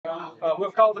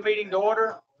We'll call the meeting to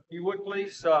order. If you would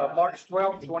please, March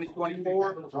 12th,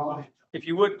 2024. If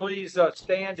you would please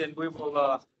stand and we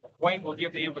will, Wayne will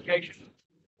give the invocation.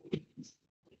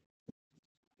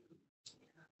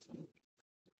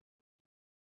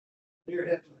 Dear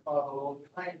Heavenly Father, Lord, we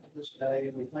thank you for this day,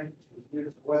 and we thank you for the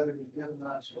beautiful weather you've given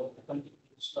us, Lord. We thank you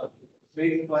for this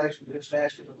meeting place. We just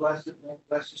ask you to bless it,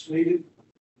 bless this meeting,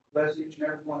 bless each and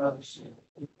every one of us.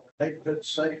 Make it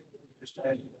safe. We just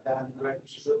ask you to guide and direct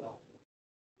us.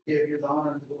 Give you the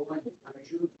honor and the glory.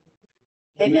 Praise you.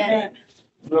 Amen.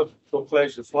 We'll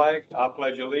pledge the flag. I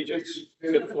pledge allegiance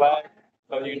to the flag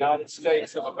of the United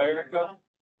States of America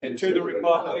and to the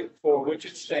republic for which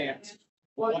it stands,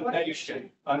 one nation,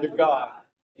 under God,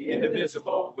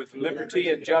 indivisible, with liberty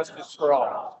and justice for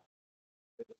all.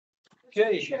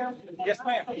 Okay, yes,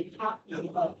 ma'am.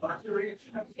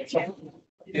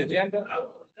 The agenda?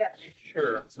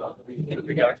 Sure.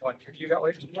 We got one. You got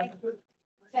one?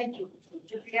 Thank you.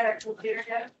 Did you get our computer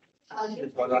yet? You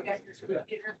got your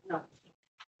computer? No.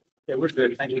 Yeah, we're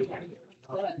good. Thank you.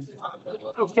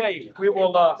 Okay, we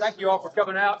will, thank you all for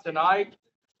coming out tonight.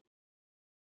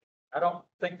 I don't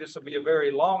think this will be a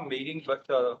very long meeting, but,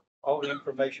 all the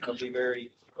information will be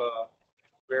very,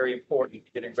 very important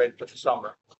getting ready for the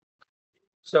summer.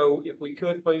 So if we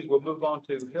could, please, we'll move on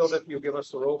to Hilda, if you'll give us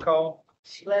the roll call.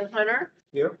 Glenn Hunter,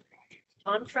 Here.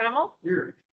 Tom Trammell,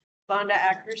 Here. Vonda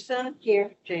Ackerson,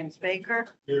 Here. James Baker,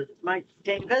 Here. Mike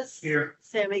Davis, Here.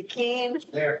 Sammy Keene,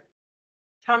 There.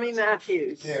 Tommy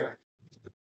Matthews,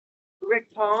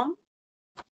 Rick Palm,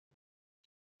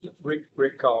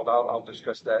 Rick called. I'll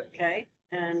discuss that. okay,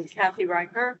 and Kathy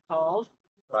Riker called.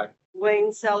 Right.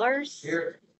 Wayne Sellers,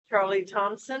 Here. Charlie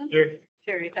Thompson, Here.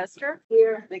 Terry Hester,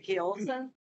 Here. Mickey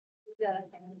Olson, Yeah.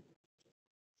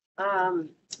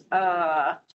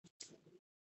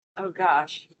 oh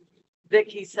gosh,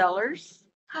 Vicky Sellers,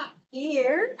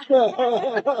 Here.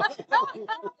 Got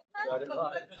it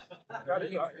right. Got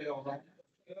it right.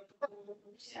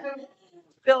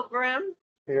 Bill Brim,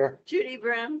 Here. Judy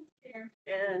Brim, Here.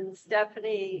 and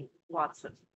Stephanie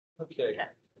Watson. Okay.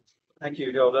 Thank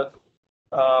you, Hilda.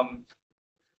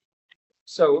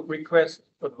 So request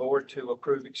for the board to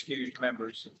approve excused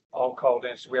members, all called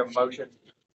in. So we have a motion.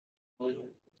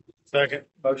 Second.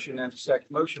 Motion and a second.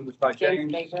 Motion was by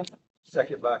James,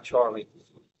 second by Charlie.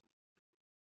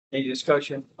 Any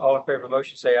discussion? All in favor of the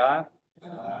motion, say aye.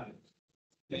 Aye.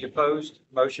 Any opposed?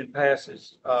 Motion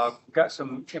passes. Got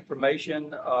some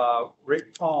information.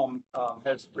 Rick Palm,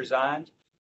 has resigned,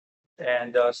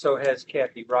 and, so has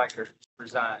Kathy Riker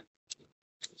resigned.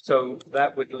 So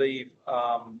that would leave,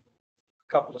 a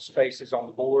couple of spaces on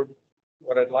the board.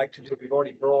 What I'd like to do, we've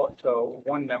already brought,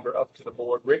 one member up to the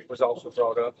board. Rick was also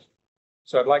brought up.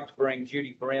 So I'd like to bring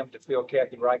Judy Brim to fill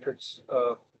Kathy Riker's,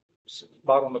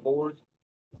 spot on the board.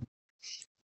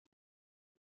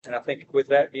 And I think with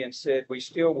that being said, we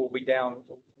still will be down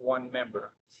one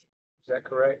member. Is that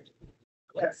correct?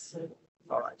 Yes.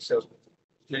 All right, so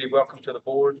Judy, welcome to the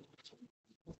board.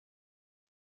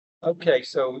 Okay,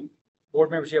 so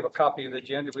board members, you have a copy of the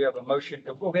agenda. We have a motion.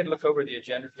 Go ahead and look over the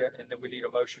agenda, and then we need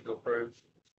a motion to approve.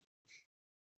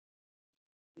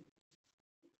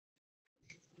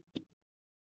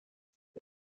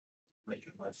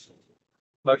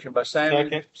 Motion by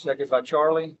Sammy, second by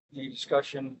Charlie. Any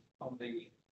discussion on the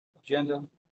agenda?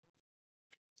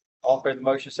 All in favor of the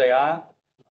motion, say aye.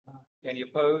 Any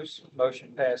opposed?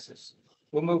 Motion passes.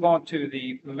 We'll move on to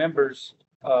the members,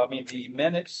 the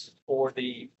minutes for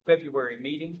the February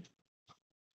meeting.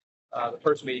 The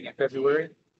first meeting in February.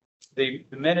 The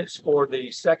minutes for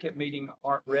the second meeting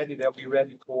aren't ready. They'll be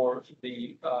ready for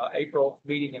the April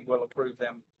meeting, and we'll approve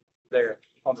them there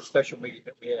on the special meeting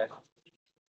that we had.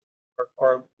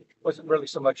 Or wasn't really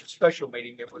so much a special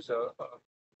meeting, it was a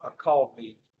called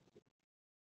meeting.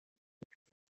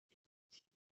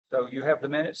 So you have the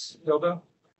minutes, Hilda?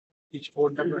 Each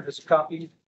board member has a copy.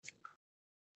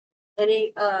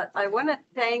 I want to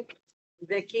thank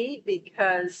Vicky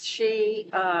because she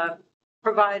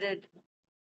provided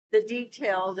the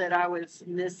detail that I was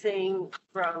missing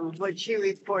from what she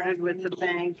reported with the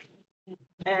bank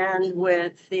and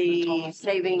with the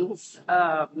savings,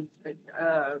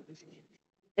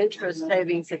 interest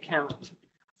savings account.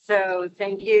 So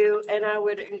thank you. And I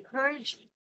would encourage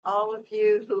all of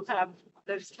you who have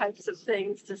those types of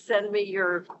things to send me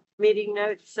your meeting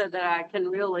notes so that I can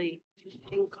really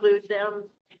include them.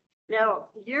 Now,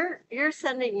 you're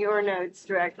sending your notes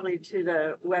directly to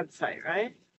the website,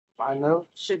 right? My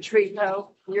notes? To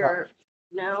Trevo,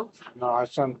 no? No,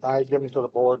 I give them to the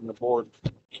board and the board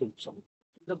keeps them.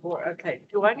 The board, okay.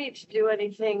 Do I need to do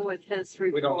anything with his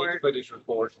report? We don't need to put his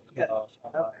report.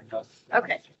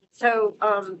 Okay, so,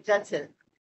 that's it.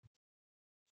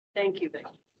 Thank you, Vicky.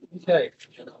 Okay.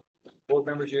 Board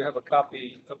members, you have a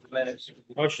copy of the minutes.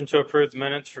 Motion to approve the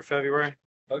minutes for February.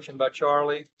 Motion by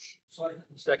Charlie,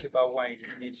 second by Wayne.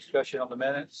 Any discussion on the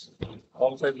minutes?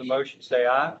 All in favor of the motion, say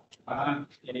aye. Aye.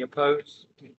 Any opposed?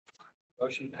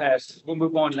 Motion passes. We'll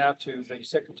move on now to the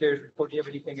secretary's report. Do you have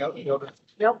anything else?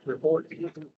 Nope. Report?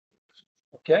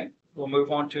 Okay, we'll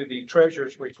move on to the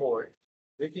treasurer's report.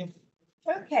 Vicki?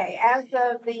 Okay, as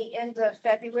of the end of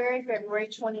February, February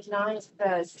 29th,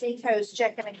 the Seacoast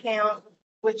checking account,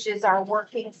 which is our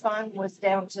working fund, was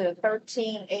down to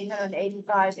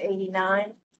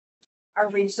 $13,885.89. Our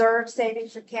reserve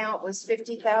savings account was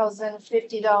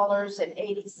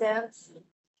 $50,050.80.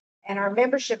 And our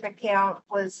membership account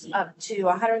was up to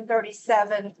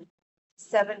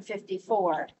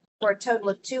 $137,754 for a total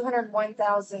of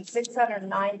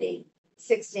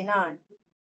 $201,690.69.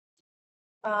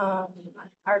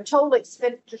 Our total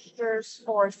expenditures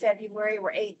for February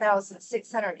were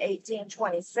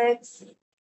 $8,618.26,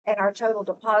 and our total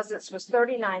deposits was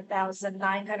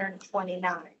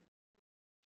 $39,929.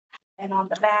 And on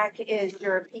the back is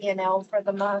your P&L for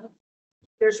the month.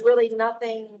 There's really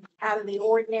nothing out of the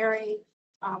ordinary.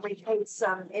 We paid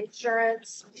some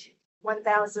insurance,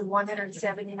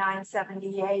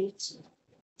 $1,179.78.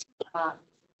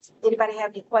 Anybody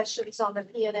have any questions on the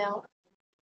P&L?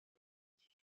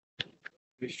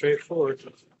 Be straightforward.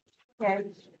 Okay.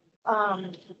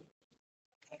 After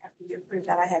you approve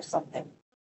that, I have something.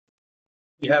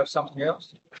 You have something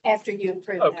else? After you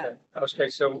approve Okay, that. okay,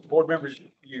 so board members,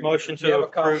 you. Motion to you have a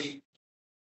approve. copy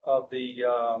of the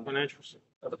Financials.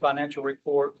 financial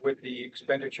report with the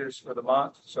expenditures for the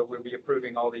month, so we'll be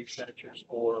approving all the expenditures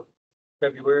for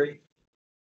February.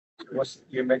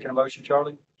 You're making a motion,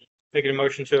 Charlie? Making a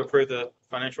motion to approve the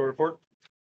financial report.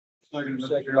 Second by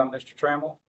Mr.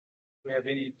 Trammell. We have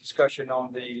any discussion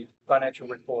on the financial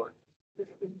report?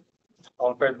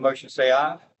 All in favor of the motion, say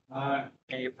aye. Aye.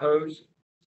 Any opposed?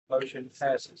 Motion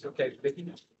passes. Okay,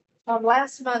 Vicki?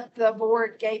 Last month, the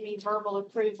board gave me verbal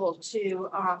approval to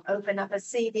open up a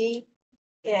CD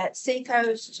at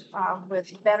Seacoast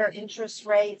with better interest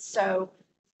rates. So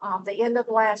the end of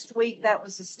last week, that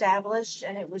was established,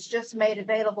 and it was just made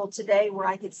available today where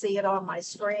I could see it on my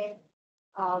screen.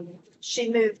 She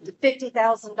moved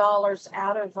 $50,000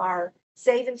 out of our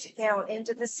savings account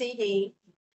into the CD.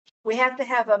 We have to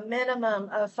have a minimum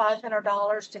of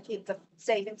 $500 to keep the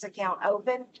savings account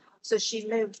open. So she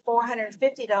moved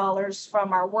 $450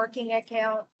 from our working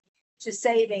account to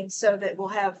savings so that we'll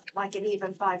have like an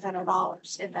even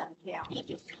 $500 in that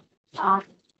account.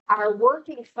 Our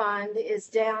working fund is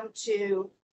down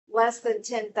to less than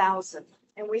 10,000,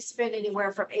 and we spend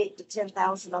anywhere from 8,000 to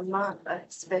 10,000 a month on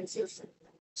expenses.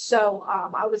 So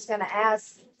I was going to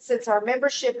ask, since our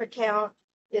membership account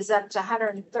is up to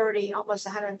 130, almost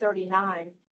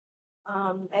 139,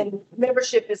 and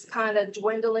membership is kind of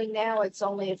dwindling now. It's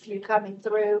only a few coming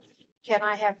through. Can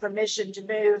I have permission to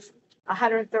move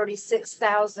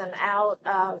 136,000 out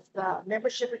of the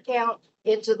membership account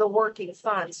into the working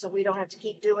fund so we don't have to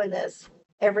keep doing this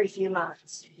every few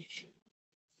months?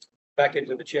 Back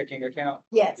into the checking account?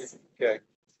 Yes. Okay.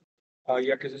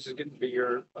 Yeah, because this is getting to be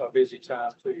your busy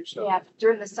time too, so. Yeah,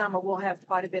 during the summer, we'll have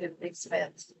quite a bit of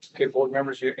expense. Okay, board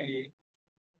members,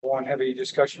 anyone have any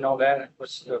discussion on that?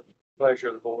 What's the pleasure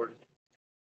of the board?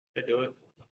 They do it.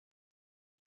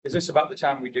 Is this about the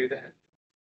time we do that?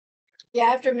 Yeah,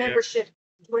 after membership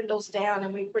dwindles down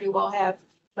and we pretty well have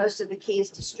most of the keys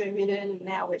distributed, and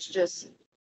now it's just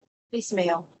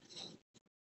piecemeal.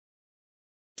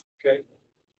 Okay.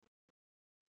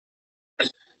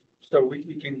 So we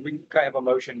can have a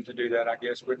motion to do that, I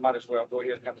guess. We might as well go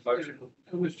ahead and have a motion.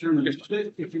 Mr. Chairman,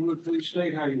 if you would please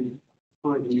state how you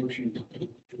prefer the motion to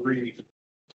read.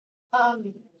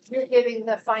 You're giving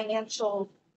the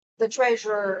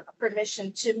treasurer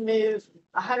permission to move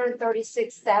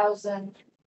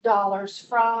 $136,000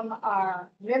 from our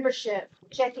membership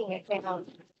checking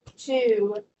account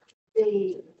to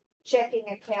the checking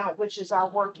account, which is our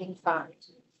working fund.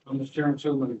 Mr. Chairman,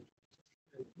 so moved.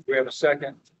 We have a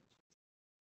second.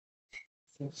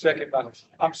 Second by,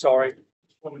 I'm sorry.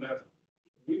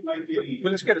 We might be.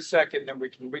 Well, let's get a second, then we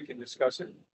can discuss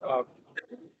it.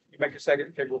 You make a second,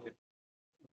 okay, go ahead.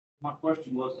 My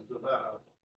question wasn't about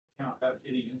account have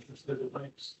any interest in the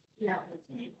banks. No.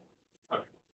 Okay,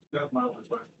 that's my only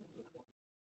question.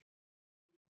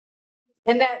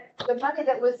 And that, the money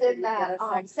that was in that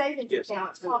savings Yes.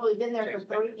 account's probably been there for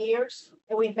 3 years,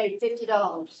 and we've made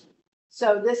 $50.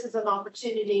 So this is an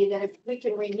opportunity that if we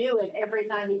can renew it every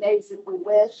 90 days if we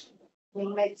wish, we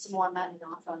can make some more money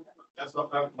off of it. That's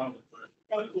not my only question.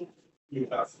 Thank you. You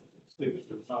have Steve,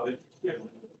 not it. Yeah.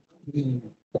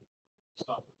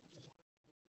 Stop.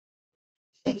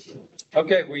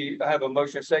 Okay, we have a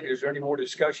motion second. Is there any more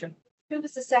discussion? Who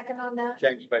was the second on that?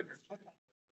 James Baker.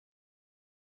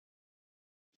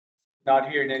 Not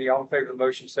hearing any. All in favor of the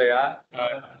motion, say aye.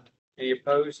 Any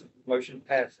opposed? Motion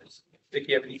passes. Vicky,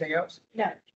 you have anything else?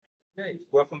 No. Okay,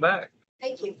 welcome back.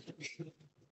 Thank you.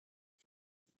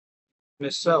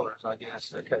 Miss Sellers, I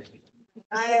guess. Okay.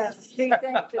 I have two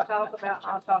things to talk about.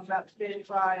 I'll talk about the fish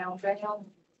fry on down.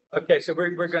 Okay, so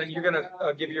you're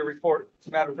gonna give your report,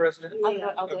 Madam President?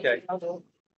 Okay.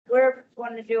 We're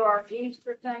going to do our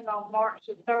Easter thing on March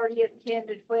the 30th, 10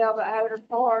 to 12 at Outer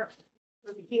Park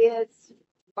for the kids.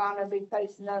 Gonna be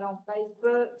posting that on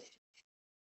Facebook.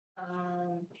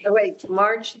 Oh, wait,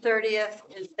 March 30th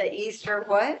is the Easter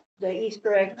what? The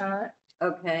Easter egg hunt,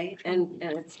 Okay, and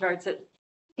it starts at,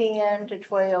 10 to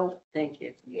 12. thank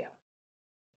you. Yeah.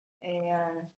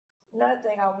 And another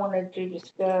thing I wanted to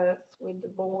discuss with the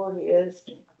board is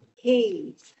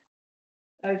keys.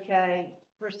 Okay,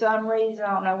 for some reason,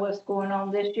 I don't know what's going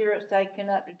on this year, it's taken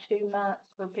up to 2 months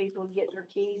for people to get their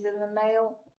keys in the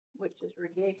mail, which is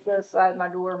ridiculous. I had my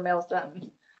daughter mail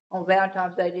something on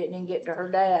Valentine's Day, didn't even get to her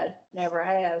dad, never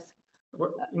has.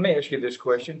 Let me ask you this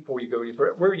question before you go any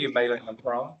further. Where are you mailing them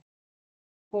from?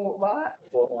 Fort White,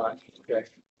 Fort White. Okay.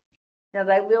 now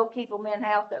they will keep them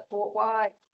in-house at Fort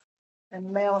White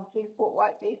and mail them to Fort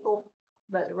White people,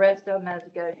 but the rest of them has to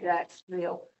go to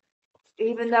Jacksonville.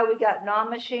 Even though we got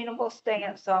non-machinable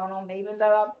stamps on them, even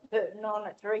though I'm putting on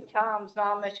it 3 times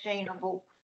non-machinable,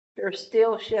 they're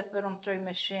still shipping them through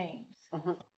machines.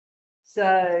 Mhm.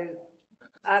 So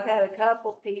I've had a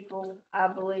couple people, I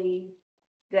believe,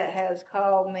 that has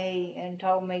called me and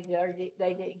told me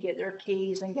they didn't get their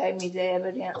keys and gave me the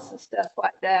evidence and stuff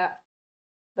like that.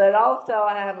 But also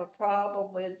I have a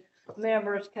problem with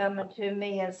members coming to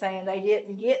me and saying they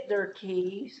didn't get their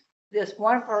keys. This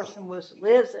one person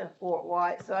lives in Fort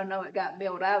White, so I know it got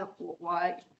mailed out of Fort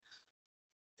White.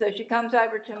 So she comes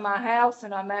over to my house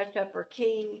and I match up her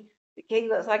key. The key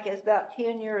looks like it's about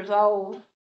 10 years old.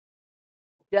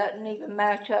 Doesn't even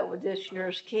match up with this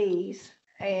year's keys,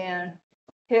 and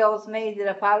tells me that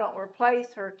if I don't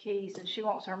replace her keys, then she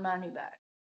wants her money back.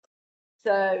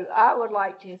 So I would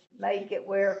like to make it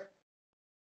where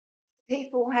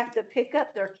people have to pick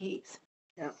up their keys.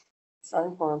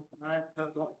 Sign form. You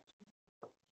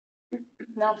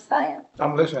know what I'm saying?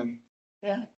 I'm listening.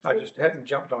 Yeah. I just hadn't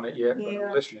jumped on it yet, but Yeah.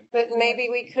 I'm listening. But maybe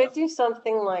we could do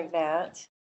something like that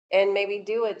and maybe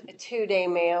do a 2-day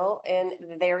mail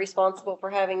and they're responsible for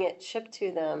having it shipped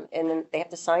to them. And then they have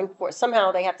to sign for it.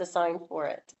 Somehow they have to sign for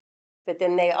it. But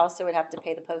then they also would have to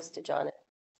pay the postage on it.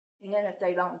 And then if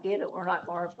they don't get it, we're not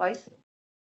gonna replace it.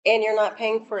 And you're not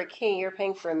paying for a key, you're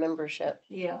paying for a membership.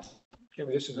 Yeah.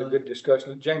 Jimmy, this is a good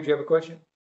discussion. James, you have a question?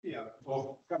 Yeah,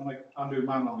 well, kind of like undo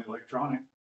mine on the electronic.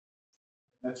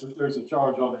 There's a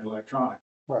charge on the electronic.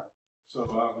 Right. So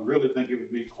I really think it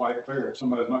would be quite fair if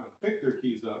somebody's not gonna pick their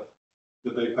keys up,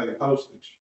 that they pay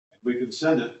postage. We could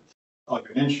send it like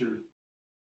an insured.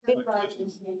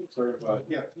 Certified,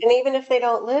 yeah. And even if they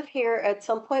don't live here, at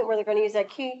some point where they're gonna use that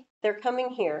key, they're coming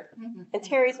here. Mhm. And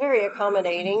Terry's very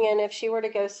accommodating, and if she were to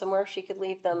go somewhere, she could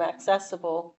leave them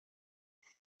accessible.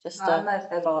 Just I must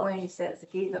have thought. 20 sets of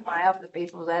keys at my house that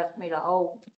people's asked me to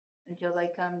hold until they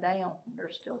come down. They're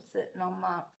still sitting on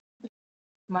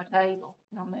my table,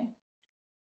 you know what I mean?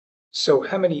 So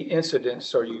how many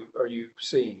incidents are you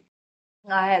seeing?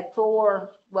 I had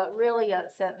 4. What really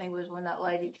upset me was when that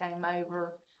lady came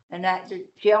over and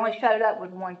she only showed up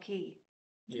with 1 key.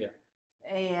 Yeah.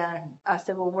 And I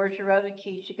said, well, where's your other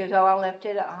key? She goes, oh, I left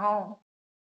it at home.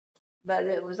 But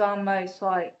it was almost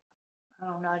like, I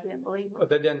don't know, I didn't believe Well, it.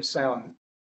 that doesn't sound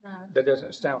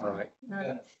right.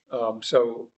 No.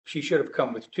 So she should have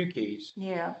come with 2 keys,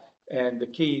 Yeah, and the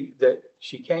key that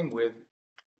she came with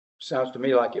sounds to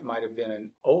me like it might have been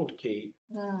an old key.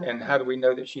 no. And how do we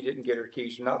know that she didn't get her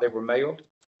keys or not? They were mailed?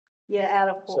 Yeah, out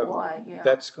of So Fort White, yeah.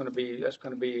 That's gonna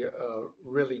be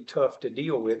really tough to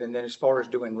deal with. And then as far as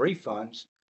doing refunds,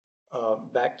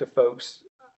 back to folks,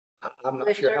 I'm not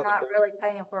But sure they're how. not really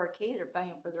paying for a key, they're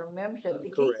paying for their membership.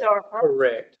 The keys Correct. are.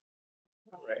 Correct.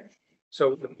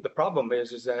 So the problem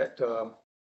is that,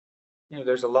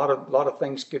 there's a lot of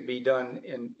things could be done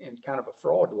in kind of a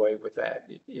fraud way with that.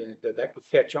 That could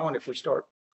catch on if we start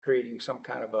creating some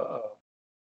kind of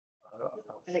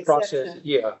An a process. exception.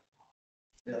 Yeah.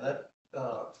 Yeah,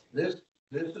 this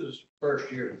is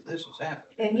first year that this has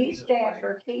happened. And you stand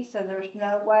for a key, so there's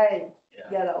no way Yeah.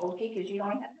 you got an old key, because you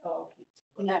don't have an old key.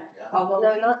 No. Although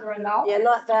No, these not- are in all. Yeah,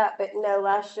 not that, but no,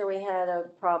 last year we had a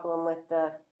problem with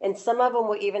and some of them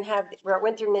will even have, where it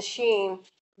went through machine,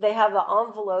 they have the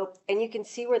envelope and you can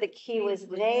see where the key was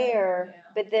there,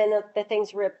 but then the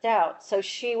thing's ripped out. So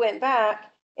she went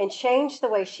back and change the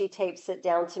way she tapes it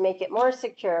down to make it more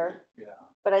secure. Yeah.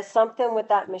 But it's something with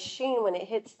that machine, when it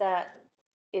hits that,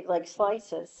 it like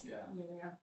slices. Yeah. Yeah.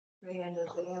 The end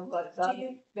of the envelope. Do I've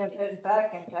you- been putting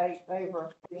packing tape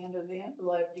over the end of the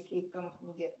envelope to keep them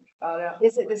from getting shot out.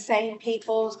 Is it the same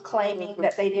people claiming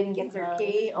that they didn't get their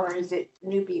key, or is it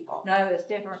new people? No, it's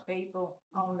different people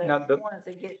on the Now, the- ones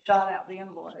that get shot out the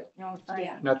envelope, you know what I'm saying?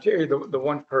 Yeah. Now, Terry, the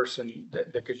one person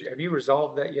that could, have you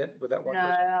resolved that yet with that one No,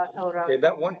 person? I told her. Okay,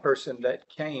 that one person that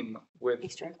came with Be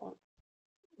straightforward.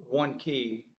 one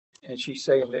key, and she's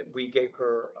saying that we gave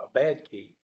her a bad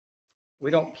key. We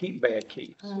don't keep bad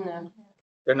keys. No.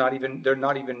 They're not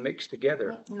even mixed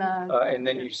together. No, And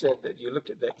then you said that you looked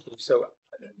at that key. So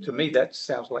to me, that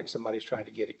sounds like somebody's trying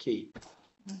to get a key,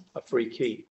 a free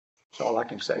key. That's all I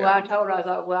can say. well, I told her, I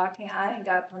thought, well, I ain't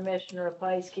got permission to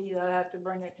replace keys, I have to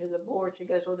bring it to the board. She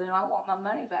goes, well, then I want my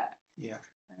money back. Yeah.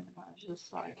 And I was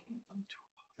just like,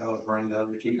 Tell us bring the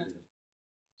other key.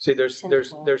 See,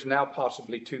 there's now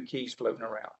possibly two keys floating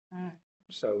around. Mm.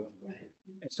 So,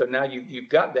 and so now you've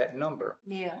got that number.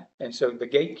 yeah, And so the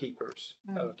gatekeepers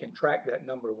can track that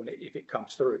number if it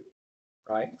comes through,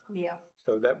 right? yeah.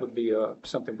 So that would be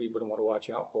something we would want to watch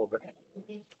out for. But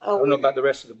I Oh, don't know about the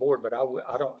rest of the board, but I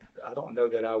don't know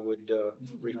that I would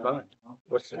refund.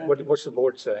 What's the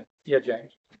board say? Yeah,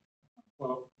 James.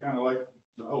 Well, kind of like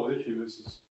the whole issue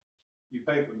is you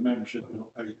pay for the membership, you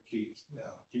don't pay for keys.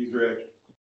 Yeah. Keys are extra.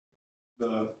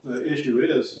 The issue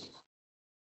is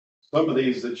some of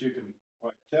these that you can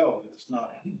quite tell that it's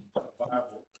not a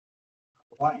viable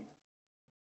complaint.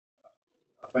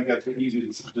 I think that's easy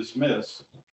to dismiss,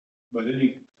 but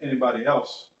anybody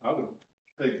else, I would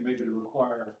think maybe to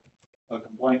require a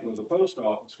complaint with the post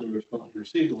office where they're supposed to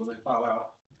receive it, when they file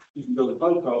out. You can go to the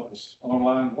post office,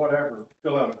 online, whatever,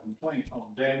 fill out a complaint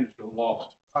on damage to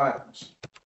lost items.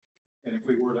 And if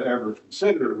we were to ever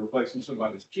consider replacing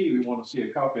somebody's key, we want to see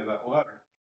a copy of that letter.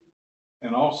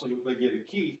 And also, if they get a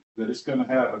key, that it's gonna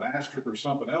have an asterisk or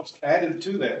something else added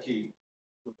to that key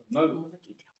with a note.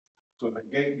 So if the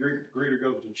gate greeter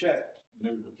goes to check,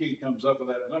 and the key comes up with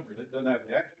that number, and it doesn't have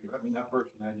the asterisk, I mean, that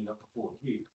person added up before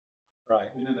key.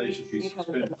 Right. And then they should be You have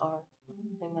suspended. an R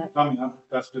in that. I mean,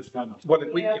 that's just kind of. Well, if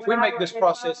Yeah, we make this when I-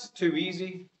 process too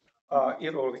easy,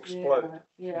 it'll explode.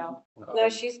 Yeah, No,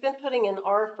 she's been putting an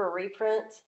R for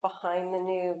reprint behind the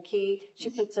new key. She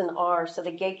puts an R so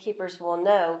the gatekeepers will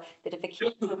know that if a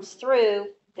key comes through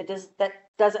that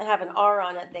doesn't have an R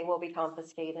on it, they will be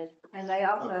confiscated. and they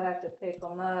also have to pick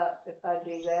them up if I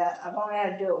do that. I've only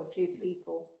had to do it with 2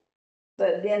 people.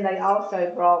 But then they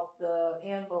also brought the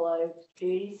envelopes,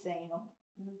 Judy's seen them,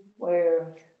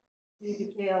 where you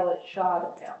could tell it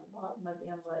shot it down the bottom of the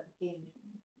envelope,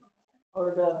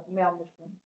 or the mail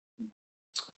machine.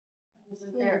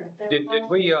 Did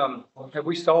we, have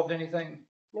we solved anything?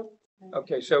 Nope.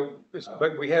 Okay, so,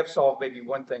 but we have solved maybe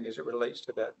one thing as it relates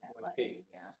to that one key.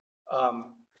 Yeah.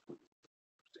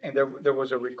 And there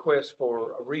was a request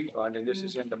for a refund, and this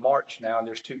is into March now, and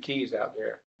there's 2 keys out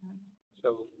there.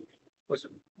 So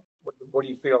what do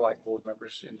you feel like, board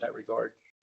members, in that regard?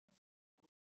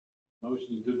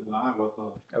 Motion to deny what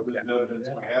the Okay. evidence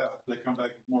we have. If they come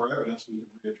back with more evidence, we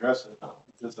can readdress it.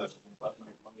 Just that's what I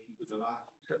make a motion to deny.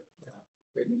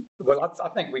 Well, I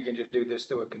think we can just do this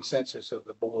through a consensus of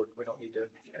the board. We don't need to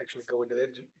actually go into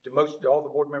that. Do all the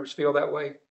board members feel that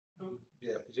way?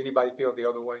 Yeah. Does anybody feel the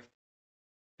other way?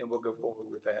 Then we'll go forward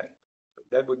with that.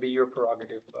 That would be your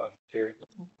prerogative, Terry.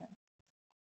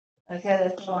 Okay,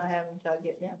 that's all I have until I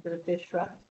get down to the fish fry.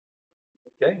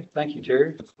 Okay, thank you,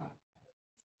 Terry.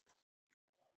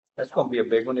 That's gonna be a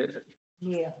big one, isn't it?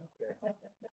 Yeah.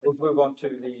 We'll move on to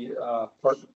the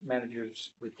park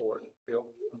manager's report.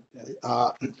 Bill?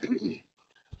 I'd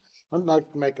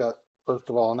like to make first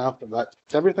of all, announcement that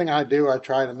everything I do, I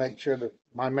try to make sure that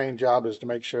my main job is to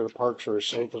make sure the parks are as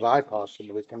safe as I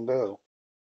possibly can do.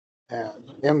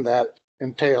 And in that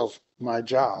entails my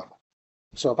job.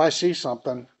 So if I see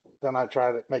something, then I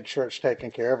try to make sure it's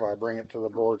taken care of. I bring it to the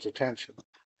board's attention.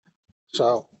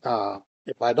 So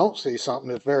if I don't see something,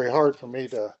 it's very hard for me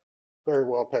to very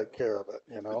well take care of it,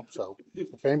 you know? So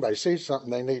if anybody sees something,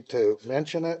 they need to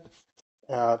mention it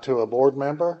to a board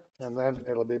member, and then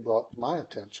it'll be brought to my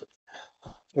attention.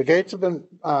 The gates have been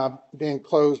being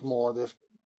closed more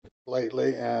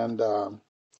lately, and I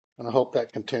hope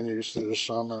that continues through the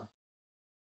summer.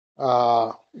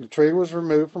 The tree was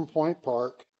removed from Point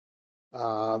Park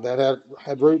that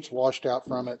had roots washed out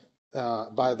from it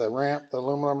by the ramp, the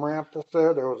aluminum ramp that's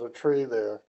there. There was a tree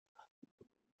there.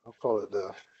 I'll call it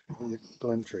the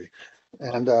glen tree.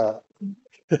 And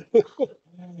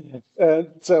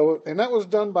and that was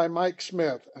done by Mike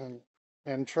Smith. And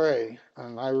and Trey,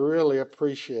 and I really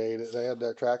appreciate it. They had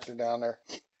their tractor down there.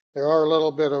 There are a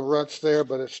little bit of ruts there,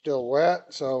 but it's still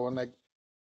wet. So when they,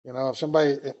 if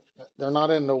somebody, if they're not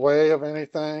in the way of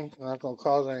anything, they're not going to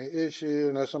cause any issue.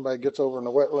 And if somebody gets over in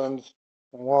the wetlands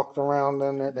and walks around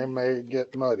in there, they may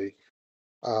get muddy.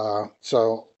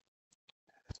 So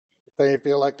if they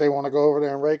feel like they want to go over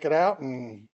there and rake it out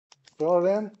and fill it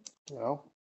in,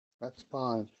 that's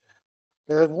fine.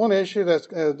 There's one issue that's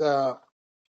at the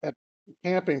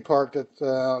camping park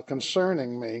that's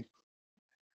concerning me.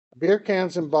 Beer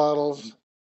cans and bottles,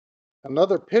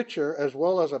 another pitcher, as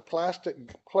well as a plastic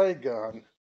play gun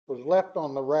was left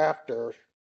on the rafters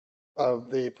of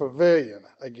the pavilion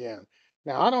again.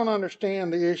 Now, I don't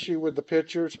understand the issue with the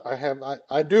pitchers.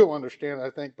 I do understand, I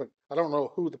think, but I don't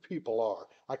know who the people are.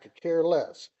 I could care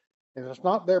less. And it's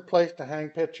not their place to hang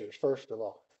pitchers, first of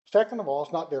all. Second of all,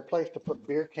 it's not their place to put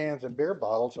beer cans and beer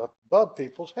bottles up above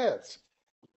people's heads.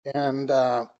 And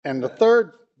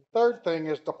the third thing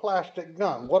is the plastic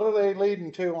gun. What are they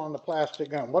leading to on the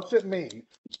plastic gun? What's it mean?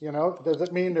 Does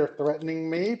it mean they're threatening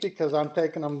me because I'm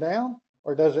taking them down?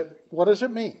 Or what does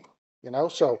it mean?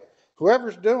 So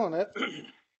whoever's doing it,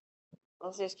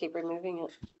 Let's just keep removing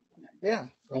it. yeah.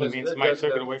 It means somebody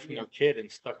took it away from their kid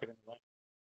and stuck it in the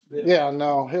lake. Yeah,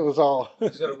 no, it was all,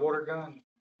 Is it a water gun?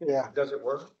 yeah. Does it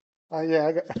work?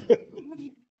 Yeah,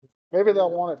 maybe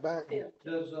they'll want it back. Is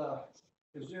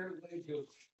there a way to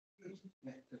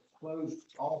close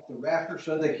off the rafter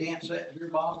so they can't set beer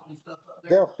bottles and stuff up there?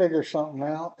 They'll figure something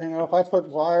out. If I put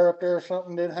wire up there or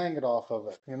something, they'd hang it off of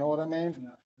it. You know what I mean?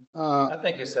 I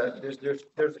think it's there's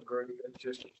a group that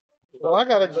just. Well, I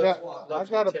got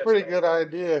a pretty good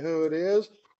idea who it is,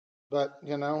 but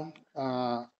you know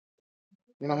how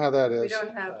that We is.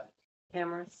 don't have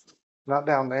cameras. Not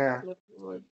down there,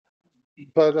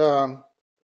 but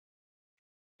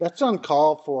that's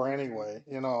uncalled for anyway,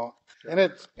 and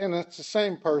it's the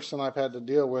same person I've had to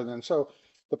deal with. And so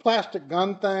the plastic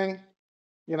gun thing,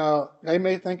 they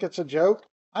may think it's a joke.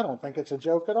 I don't think it's a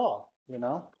joke at all,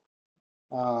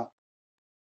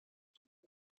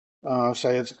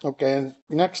 say it's okay. And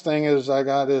next thing I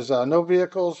got is no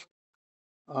vehicles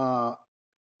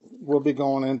will be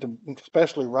going into,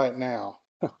 especially right now,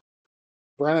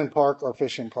 Brennan Park or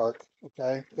Fishing Park.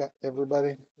 Okay, got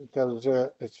everybody, because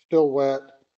it's still wet.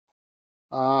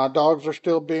 Dogs are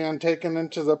still being taken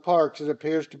into the parks. It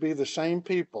appears to be the same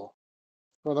people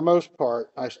for the most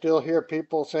part. I still hear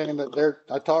people saying that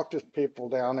I talk to people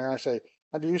down there. I say,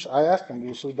 I ask them, do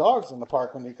you see dogs in the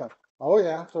park when you come? Oh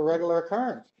yeah, it's a regular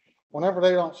occurrence. Whenever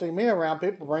they don't see me around,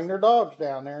 people bring their dogs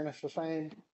down there, and it's the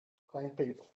same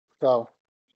people. So,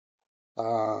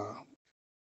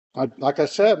 like I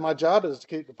said, my job is to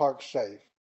keep the park safe.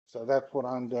 So that's what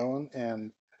I'm doing,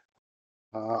 and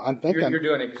I'm thinking You're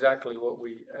doing exactly what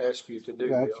we asked you to do.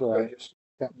 That's Bill. right.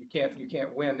 Yeah. You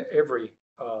can't win every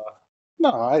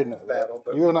no, I know that. battle,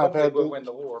 but You and I've hopefully had we'll win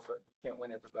the war, but you can't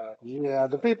win every battle. Yeah,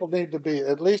 the people need to be,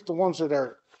 at least the ones that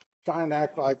are trying to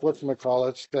act like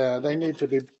whatchamacallit, they need to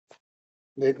be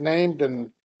named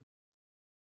and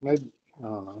made, I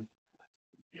don't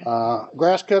know.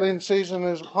 Grass cutting season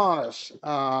is upon us.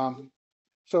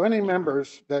 So any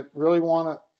members that really want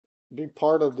to be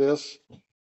part of this,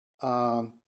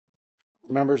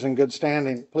 members in good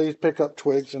standing, please pick up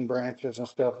twigs and branches and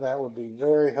stuff. That would be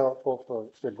very helpful for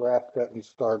the grass cutting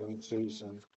starting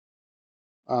season.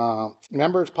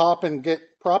 Members propping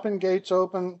gates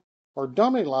open or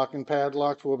dummy locking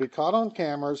padlocks will be caught on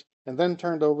cameras and then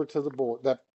turned over to the board.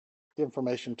 That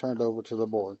information turned over to the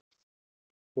board.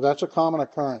 So that's a common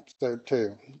occurrence there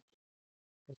too.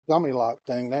 Dummy lock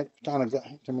thing, that kind of got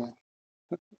to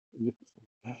me.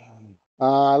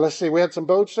 Let's see, we had some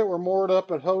boats that were moored up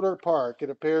at Hodder Park. It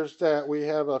appears that we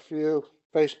have a few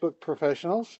Facebook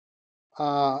professionals.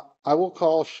 I will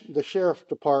call the sheriff's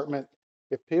department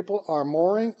if people are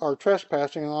mooring or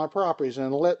trespassing on our properties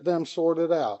and let them sort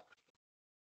it out.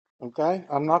 Okay,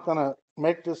 I'm not going to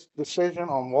make this decision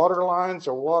on water lines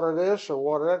or water this or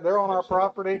water that. They're on our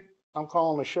property. I'm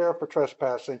calling the sheriff for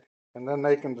trespassing, and then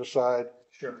they can decide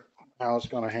how it's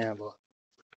going to handle it.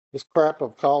 This crap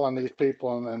of calling these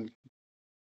people and then,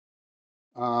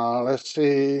 let's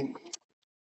see,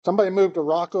 somebody moved a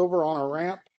rock over on a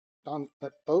ramp, on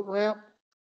that boat ramp,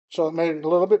 so it made it a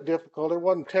little bit difficult. It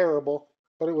wasn't terrible,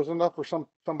 but it was enough for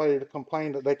somebody to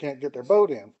complain that they can't get their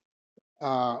boat in.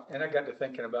 And I got to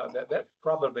thinking about that. That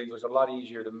probably was a lot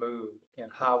easier to move in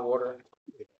high water.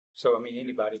 So, I mean,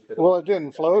 anybody could. Well, it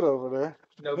didn't float over there.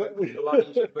 No, but it was a lot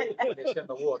easier to move when it's in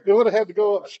the water. It would have had to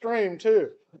go upstream too.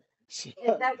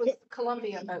 And that was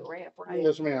Columbia boat ramp, right?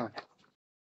 Yes, ma'am.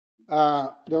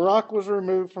 The rock was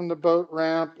removed from the boat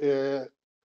ramp.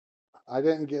 I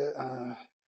didn't get,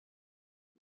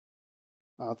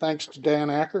 thanks to Dan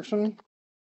Ackerson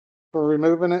for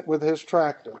removing it with his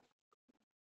tractor.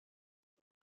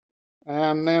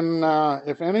 And then,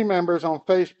 if any members on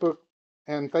Facebook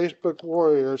and Facebook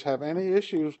Warriors have any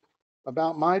issues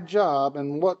about my job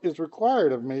and what is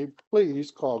required of me,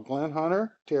 please call Glenn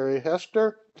Hunter, Terry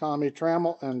Hester, Tommy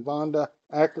Trammell, and Vonda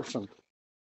Ackerson.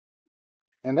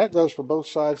 And that goes for both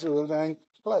sides of the dang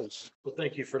place. Well,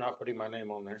 thank you for not putting my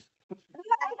name on there.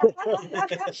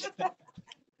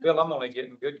 Bill, I'm only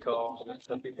getting good calls.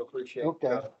 Some people appreciate it.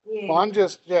 Okay. Well, I'm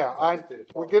just,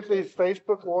 we get these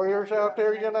Facebook warriors out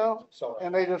there, you know, Sorry.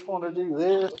 and they just want to do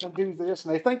this and do this,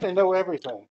 and they think they know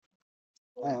everything.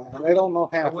 And they don't know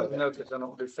I half of wouldn't it. know because I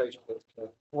don't do Facebook.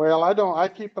 So. Well, I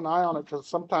keep an eye on it because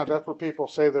sometimes that's where people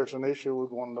say there's an issue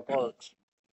with one of the parks.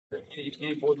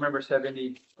 Any board members have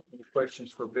any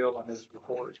questions for Bill on his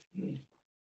report?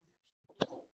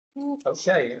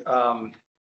 Okay,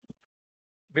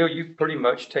 Bill, you pretty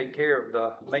much take care of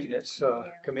the maintenance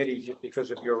committee just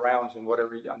because of your rounds and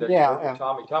whatever. I know you Yeah,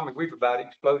 work with Tommy, we've about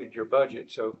exploded your budget,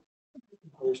 so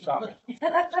where's Tommy?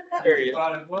 There he is.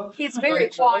 He's very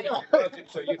quiet.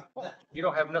 So you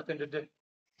don't have nothing to do.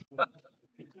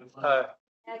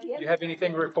 You have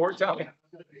anything to report, Tommy?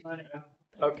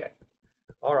 Okay.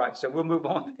 All right, so we'll move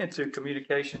on into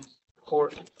communications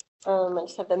report. I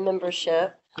just have the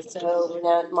membership.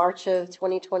 So in March of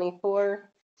 2024,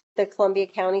 the Columbia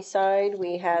County side,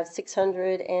 we have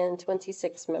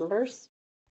 626 members.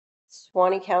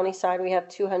 Suwannee County side, we have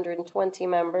 220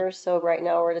 members. So right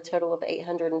now we're at a total of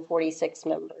 846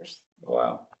 members.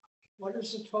 Wow. What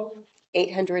is the total?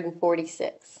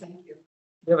 846. Thank you.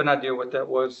 You have an idea what that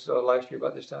was last year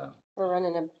about this time? We're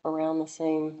running around the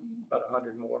same. About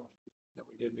 100 more than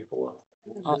we did before.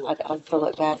 I'll have to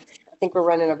look back. I think we're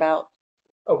running about,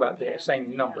 Oh, about the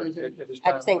same number at this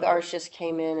time? I think ours just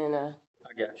came in a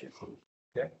I got you.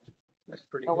 Okay, that's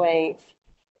pretty a good. wave.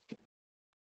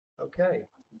 Okay,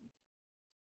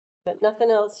 But nothing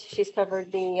else. She's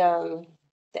covered the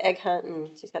egg hunt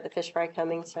and she's got the fish fry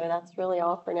coming. So that's really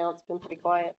all for now. It's been pretty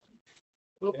quiet.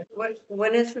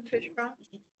 When is the fish fry?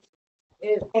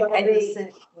 It's gonna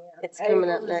be It's coming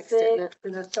up April the next, isn't it? 6th,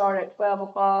 It'll start at 12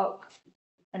 o'clock.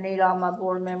 I need all my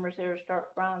board members there to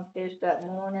start frying fish that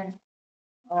morning.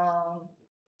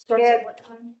 Starts Yeah. at what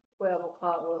time? 12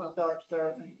 o'clock we'll start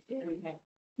serving. Did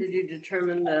you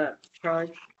determine the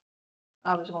charge?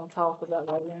 I was gonna talk about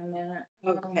that in a minute.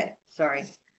 Okay, sorry.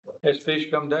 as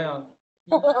fish come down,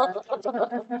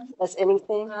 That's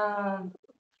anything.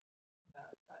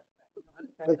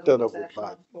 Take that over,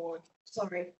 Bob.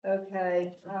 Sorry.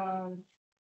 Okay,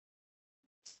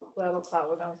 12 o'clock,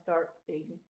 we're gonna start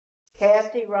feeding.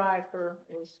 Kathy Riker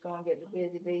is gonna get the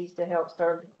Busy Bees to help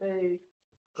serve the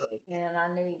food. And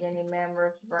I need any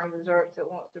members to bring desserts that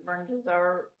wants to bring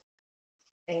dessert.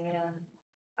 And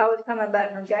I was coming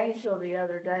back from Gainesville the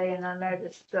other day and I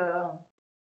noticed,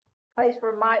 place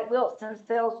where Mike Wilson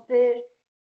sells fish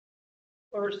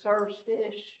or serves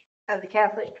fish at the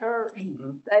Catholic Church.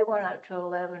 Mhm. They went up to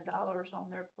 $11 on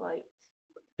their plates.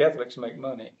 Catholics make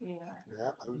money. Yeah.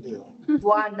 Yeah, we do.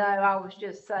 Well, I know, I was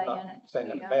just saying. Not saying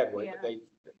that in a Yeah, bad way, yeah,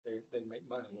 but they make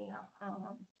money. Yeah.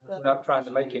 We're not trying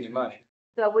to make any money.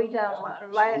 So we done,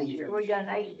 last year, we done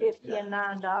 $8.50 and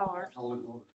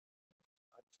 $9.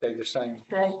 Stay the same.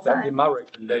 Stay That'd be same. my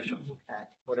recommendation, Okay.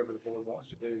 whatever the board wants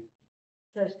to do.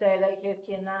 So stay at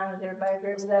 8.50 and 9, is everybody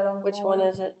agree with that on the Which one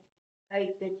board? is it?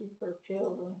 8.50 for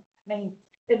children. I mean,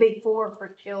 it'd be 4 for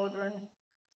children.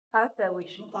 I said we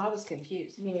should, I was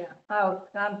confused. yeah,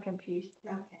 I'm confused.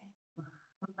 Okay.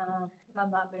 I'm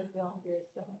not been feeling good,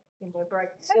 so give me a break.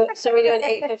 So we're doing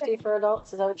 850 for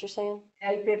adults? Is that what you're saying?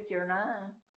 8.50 or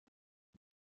 9.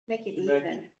 Make it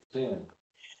even.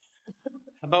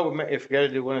 How about if we gotta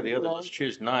do one or the other, let's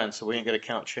choose 9, so we ain't gotta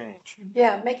count change.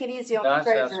 Yeah, make it easy on the 9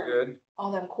 sounds treasurer, good.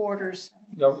 all them quarters.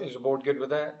 No, is the board good with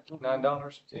that?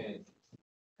 $9?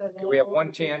 Okay, we have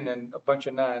 110 and a bunch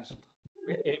of 9s.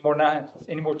 Any more 9s?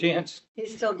 Any more 10s?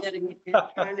 He's still getting, he's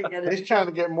trying to get He's his trying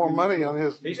to get more money on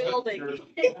his. building.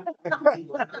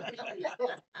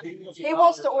 He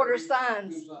wants to order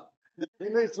signs. He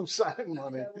needs some sign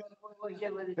money. We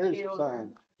good with the Here's your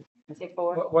children. sign. Say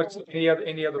 4? What's, any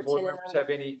other board members have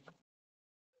any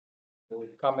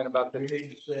comment about the?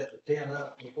 Set the 10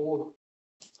 up before.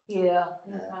 Yeah,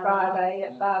 Friday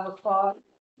at 5 o'clock,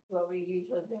 what we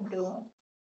usually been doing.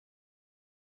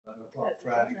 That's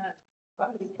Friday.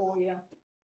 Friday for you.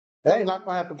 Hey, you're not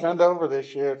gonna have to bend over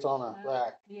this year. It's on a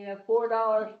rack. Yeah,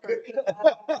 $4 for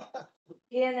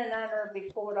 10 and under be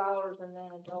 $4 and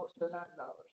then adults for $9.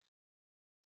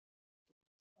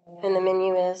 And the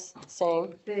menu is the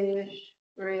same. Fish,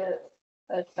 grits,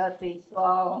 That's about the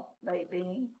slaw, baked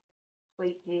bean,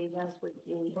 sweet tea, unsweet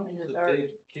tea, and It's a dessert.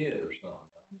 big kid or something.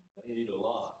 They eat a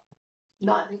lot.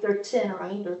 Not if they're 10 or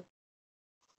under.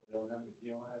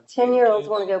 10-year-olds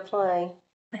want to go play.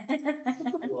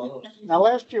 Now,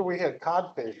 last year we had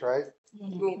codfish, right?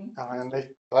 Mhm.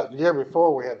 And but the year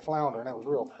before we had flounder and it was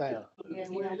real thin. Yeah,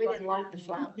 we didn't like the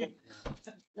flounder.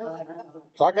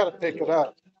 So I gotta pick it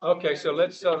up. Okay, so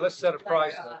let's set a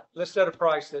price,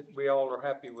 that we all are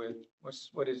happy with.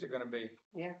 What is it gonna be?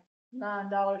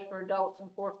 $9 for adults and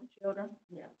 4 for children.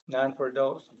 9 for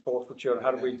adults and 4 for children.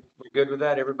 How do we good with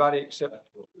that? Everybody except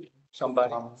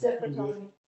somebody? Except for Tony.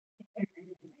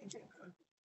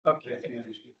 Okay,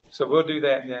 so we'll do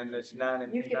that then. It's 9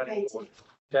 and You can 9 pay and 4.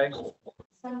 10. Okay?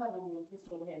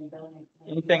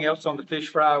 Anything else on the fish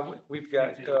fry? We've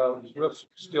got, we'll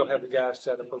still have the guys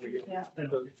set up over here. Yeah.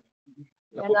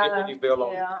 We'll get the new bill Yeah,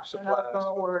 on and I was supplies.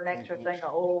 gonna order an extra thing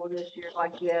of oil this year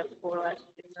like you had before last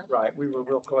year. Right, we were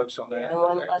real close on that. And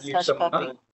one less Use hush some of puppy.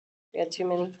 mine. We had too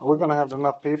many. We're gonna have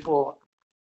enough people.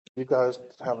 You guys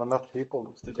have enough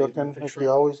people cooking like you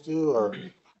always do, or,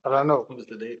 I don't know. What was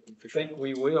the date? I think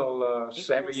we will,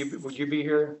 Sammy, would you be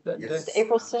here that day? It's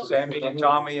April 6th. Sammy and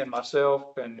Tommy and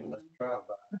myself and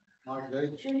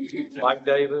Mike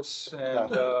Davis and,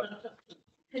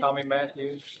 Tommy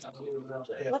Matthews.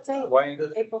 What's that? Wayne.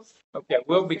 April. Okay,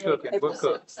 we'll be cooking. April We'll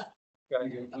cook. 6th.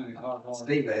 Okay.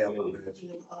 Steve will help a bit.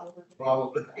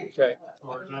 Probably. Okay.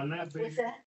 What's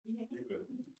that?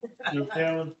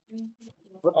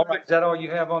 All right, is that all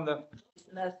you have on the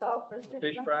And that's all for this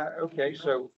fish month. fry? Okay,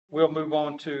 so we'll move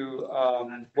on to,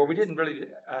 well, we didn't really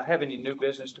have any new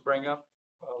business to bring up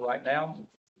right now,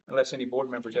 unless any board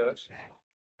member does.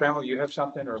 Pamela, you have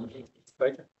something, or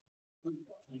Baker?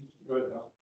 Good.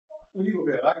 Well, you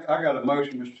go ahead. I got a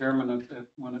motion, Mr. Chairman, that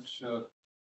when it's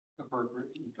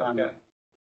appropriate. Okay.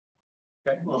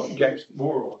 Okay, Well, James, James,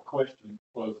 more of a question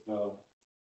was,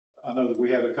 I know that we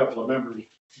had a couple of members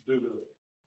due to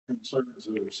concerns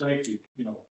of safety,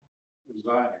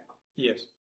 resigning. yes.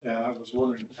 And I was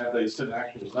wondering, have they sent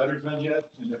actual letters in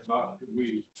yet? And if not, could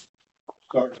we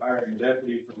start hiring a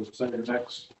deputy for, say, the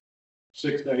next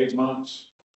 6 to 8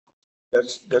 months?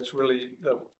 That's really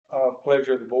the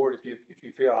pleasure of the board, if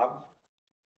you feel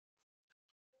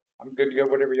I'm good to go,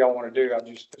 whatever y'all want to do.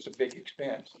 It's a big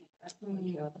expense.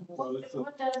 Well, it's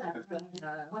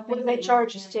a- What do they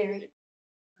charge us, Terry?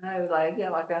 I was like, yeah,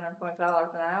 like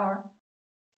 $125 an hour.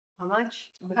 How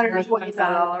much?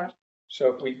 $125.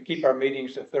 So if we keep our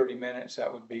meetings to 30 minutes,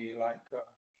 that would be like,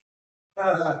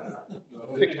 I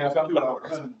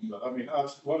mean,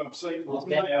 what I'm saying.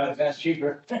 that's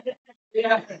cheaper.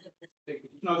 Yeah.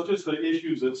 No, it's just the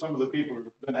issues that some of the people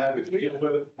have been having to deal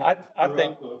with. I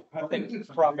think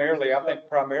primarily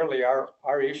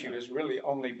our issue has really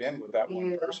only been with that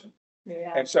one Yeah. person.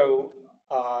 Yeah. And so,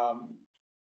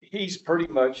 he's pretty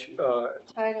much,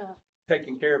 Tied up.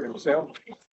 taking care of himself.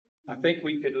 I think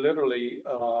we could literally,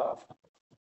 I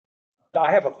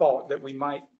have a thought that we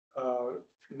might,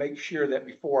 make sure that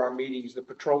before our meetings,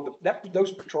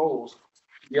 those patrols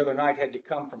the other night had to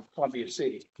come from Columbia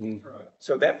City. Right.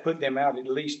 So that put them out at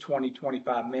least 20,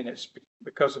 25 minutes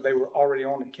because they were already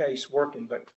on the case working,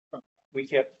 but we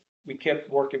kept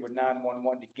working with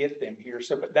 911 to get them here.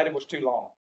 So, but that it was too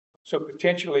long. So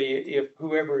potentially if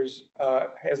whoever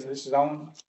has this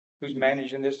zone, who's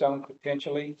managing this zone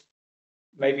potentially,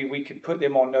 maybe we could put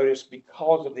them on notice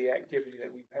because of the activity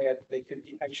that we've had. They could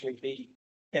actually be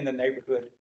in the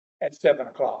neighborhood at 7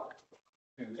 o'clock.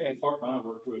 And the department I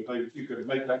worked with, you could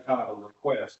make that kind of a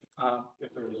request. Uh,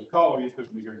 If there was a call, you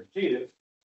couldn't be guaranteed it.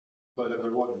 But if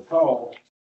there wasn't a call,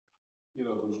 the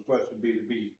request would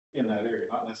be in that area,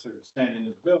 not necessarily standing in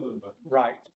the building, but.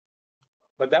 right.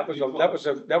 But that was a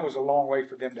long way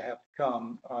for them to have to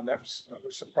come. I was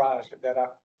surprised at that. I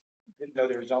didn't know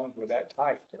their zones were that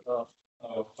tight.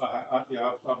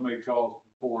 I've made calls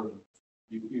before, and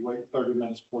you wait 30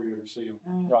 minutes before you ever see them.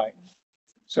 Right.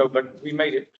 So, but we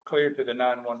made it clear to the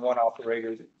 911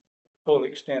 operator the full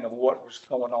extent of what was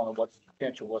going on and what the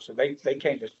potential was. So they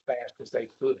came as fast as they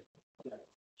could.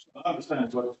 I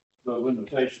understand what the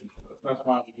limitations, but that's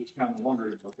why I was just kind of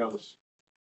wondering, because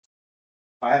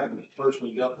I haven't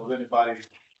personally dealt with anybody,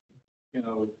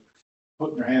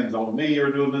 putting their hands on me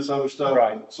or doing this other stuff.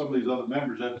 Right. Some of these other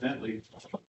members evidently,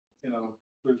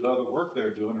 there's other work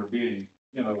they're doing or being,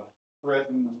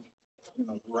 threatened,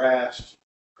 harassed.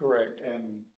 Correct.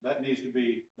 And that needs to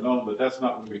be known, but that's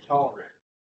not going to be tolerated.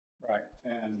 Right.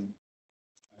 And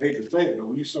I hate to say it, but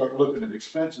when you start looking at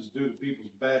expenses due to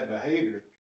people's bad behavior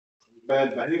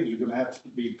is going to have to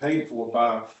be paid for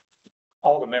by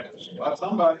All the members.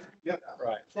 somebody. Yeah.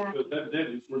 Right. But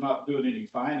evidently, we're not doing any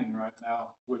fining right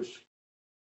now, which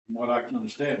from what I can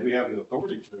understand, we have the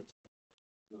authority to.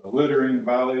 The littering,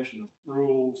 violation of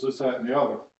rules, this, that, and the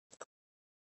other.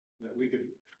 That we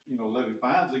could, levy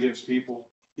fines against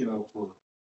people, for.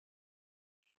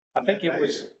 I think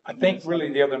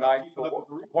really the other night, for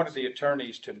one of the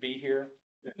attorneys to be here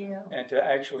Yeah. and to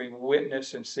actually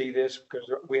witness and see this,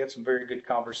 because we had some very good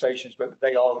conversations, but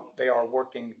they are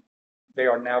working, they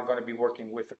are now going to be working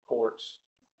with the courts.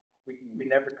 We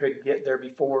never could get there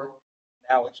before.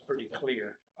 Now it's pretty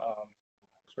clear.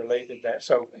 It's related to that.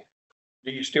 So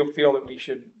do you still feel that we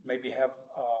should maybe have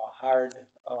hired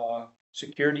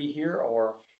security here,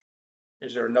 or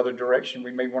is there another direction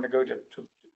we may want to go to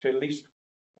at least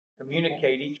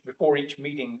communicate before each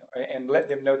meeting and let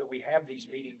them know that we have these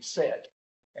meetings set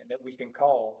and that we can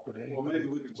call? Well, maybe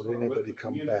we can Would start anybody with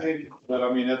come back? communicating, but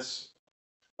I mean, it's.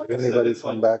 Would anybody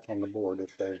come back on the board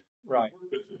if they, Right,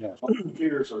 Yeah. What the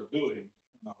peers are doing,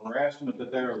 the harassment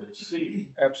that they're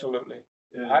receiving. absolutely.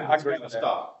 And I it's agree gotta with that.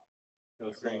 stop.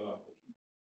 Because, Agree.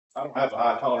 I don't have a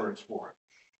high tolerance for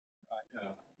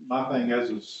it. My thing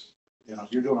is,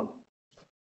 you're gonna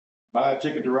buy a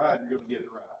ticket to ride, you're gonna get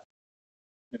it right.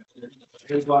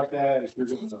 Things like that, if you're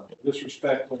gonna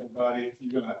disrespect everybody,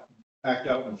 you're gonna act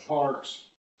out in parks,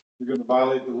 you're gonna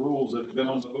violate the rules that have been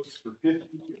on the books for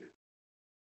 50 years.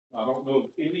 I don't know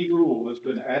of any rule that's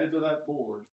been added to that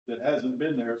board that hasn't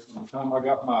been there from the time I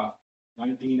got my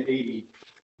 1980.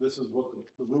 This is what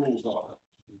the rules are.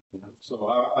 So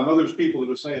I know there's people that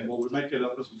are saying, well, we make it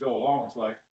up as we go along. It's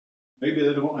like, maybe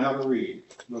they don't know how to read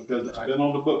because it's been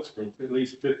on the books for at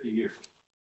least 50 years.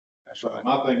 That's So right.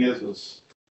 my thing is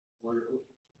we're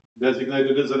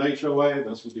designated as an HOA.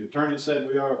 That's what the attorney said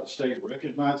we are. The state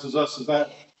recognizes us as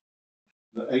that.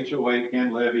 The HOA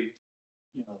can levy,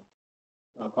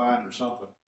 a fine or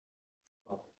something.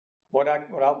 What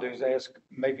I'll do is ask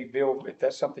maybe Bill, if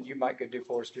that's something you might could do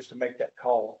for us, just to make that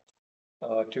call,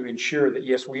 to ensure that,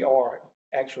 yes, we are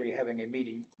actually having a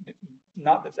meeting.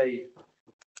 Not that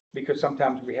because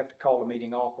sometimes we have to call a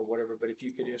meeting off or whatever, but if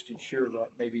you could just ensure that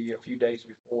maybe a few days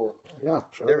before. yeah,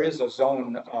 sure. There is a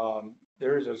zone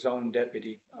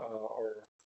deputy, or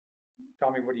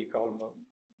Tommy, what do you call them?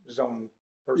 A zone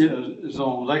person? Yeah,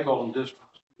 zone, they call them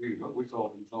districts, we call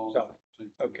them zones. Zone.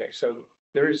 Okay, so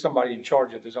there is somebody in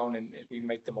charge of the zone and we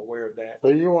make them aware of that. So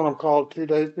you want them called 2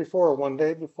 days before or 1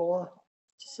 day before?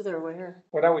 So they're aware.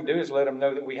 What I would do is let them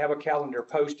know that we have a calendar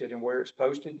posted and where it's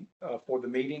posted for the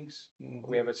meetings.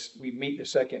 We meet the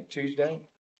second Tuesday,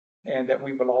 and that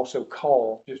we will also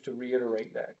call just to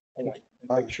reiterate that point and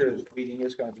make sure that the meeting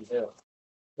is going to be held.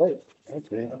 Great,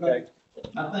 okay. Okay,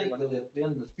 I think that if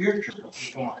in the future,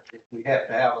 if we have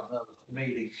to have another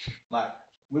meeting, like,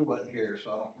 we wasn't here,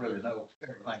 so I don't really know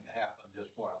everything that happened,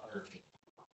 just what I heard.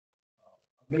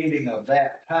 A meeting of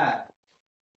that type,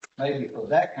 maybe for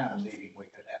that kind of meeting, we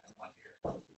could have one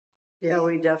here. Yeah,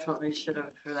 we definitely should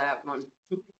have for that one.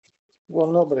 Well,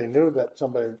 nobody knew that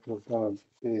somebody was gonna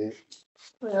be,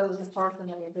 Well, there's a person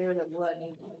in there that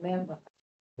wasn't even a member.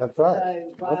 that's right.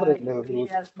 So why- Nobody knew who, you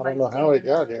have I don't know how he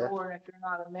got here. Or if you're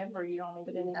not a member, you don't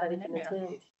even have an member.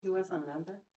 He wasn't a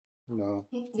member? No.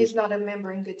 He's not a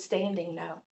member in good standing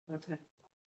now. Okay.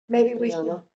 Maybe we Yeah, should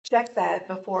no. check that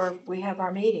before we have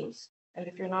our meetings. And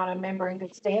if you're not a member in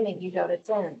good standing, you don't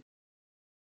attend.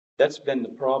 that's been the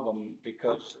problem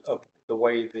because of the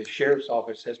way the sheriff's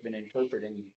office has been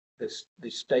interpreting the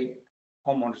state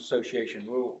homeowners association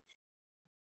rules.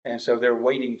 And so they're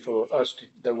waiting for us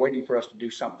to do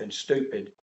something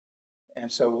stupid.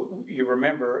 And so you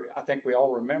remember, I think we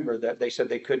all remember that they said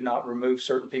they could not remove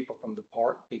certain people from the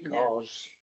park because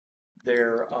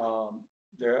their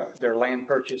land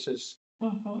purchases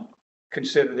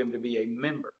consider them to be a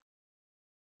member.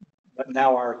 But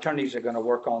now our attorneys are going to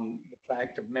work on the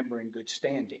fact of member in good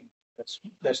standing.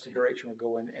 That's the direction we're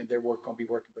going, and they're going to be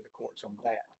working with the courts on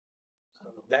that.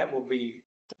 So that will be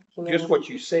just what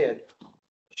you said.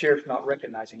 Sheriff's not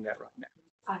recognizing that right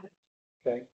now.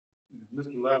 Okay.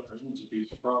 Mr. Laverne owns a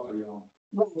piece of property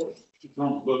it's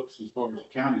on the books as far as the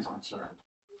county's concerned.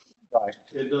 Right.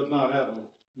 It does not have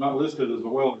not listed as a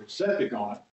well or septic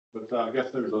on it, but I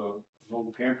guess there's an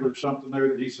old camper or something there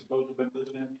that he's supposed to have been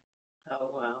living in. Oh,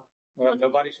 wow. Well,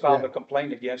 nobody's filed a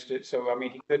complaint against it, so I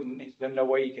mean, there's no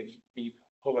way he could be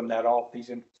pulling that off. He's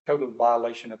in total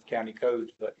violation of county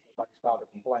codes, but nobody's filed a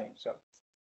complaint, so.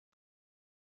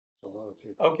 A lot of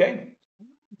people. Okay.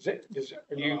 Are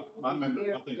you, I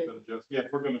think that just, yeah,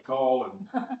 if we're gonna call and,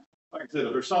 like I said,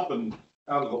 if there's something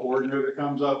out of the ordinary that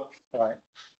comes up, right.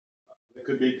 it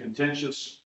could be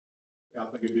contentious. I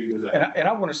think it'd be good. And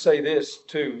I want to say this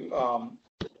too,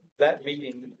 that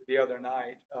meeting the other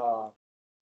night,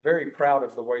 very proud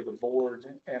of the way the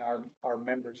board and our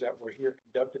members that were here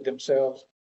conducted themselves.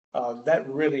 that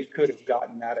really could have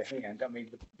gotten out of hand. I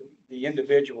mean, the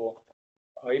individual,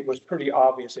 it was pretty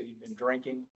obvious that he'd been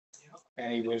drinking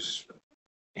and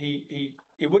it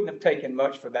wouldn't have taken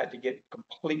much for that to get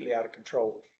completely out of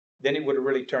control. Then it would have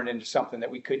really turned into something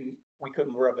that we couldn't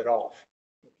rub it off.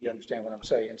 You understand what I'm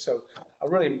saying? So I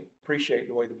really appreciate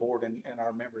the way the board and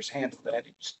our members handled that.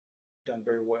 It's done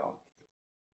very well.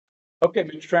 Okay,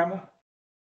 Mr.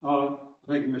 Trammell?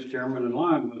 Thank you, Mr. Chairman. In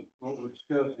line with what we're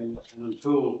discussing, and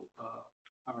until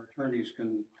our attorneys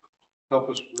can help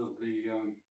us with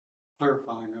the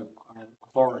clarifying of our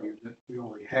authority that we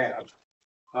already have,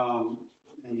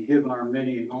 and given our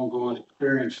many ongoing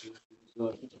experiences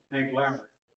with Hank Lowry,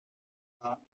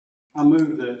 I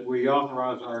move that we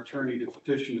authorize our attorney to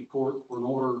petition the court for an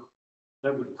order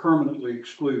that would permanently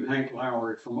exclude Hank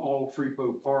Lowry from all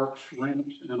Trepo parks,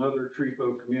 rents, and other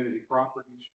Trepo community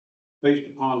properties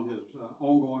based upon his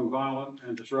ongoing violent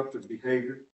and disruptive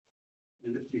behavior,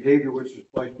 and this behavior which has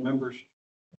placed members'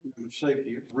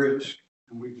 safety at risk.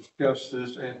 And we discussed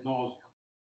this ad nauseum.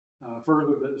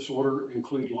 Further, that this order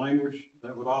include language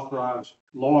that would authorize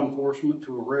law enforcement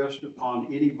to arrest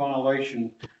upon any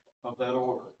violation of that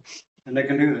order. And they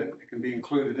can do that. It can be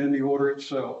included in the order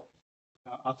itself.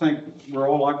 I think we're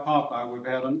all like Popeye. We've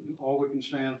had all we can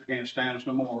stand, can't stand us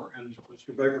no more. And as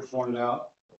Mr. Baker pointed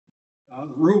out, the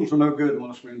rules are no good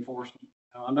unless we enforce them.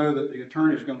 Now, I know that the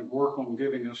attorney is going to work on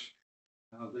giving us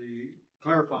the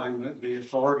clarifying the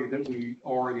authority that we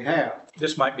already have.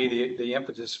 This might be the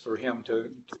impetus for him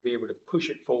to be able to push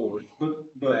it forward.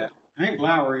 But Hank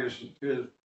Lowry is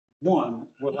one.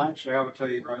 Well, actually, I would tell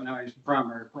you right now, he's the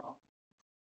primary problem.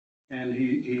 And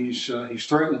he's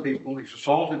threatened people. He's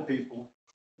assaulted people.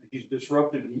 He's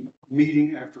disrupted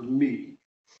meeting after meeting.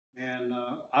 And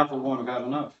I, for one, have had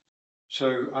enough.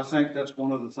 So I think that's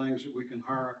one of the things that we can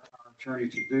hire our attorney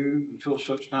to do until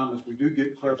such time as we do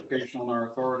get clarification on our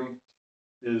authority,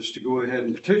 is to go ahead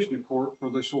and petition the court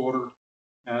for this order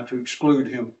to exclude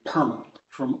him permanently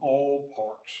from all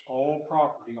parks, all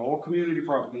property, all community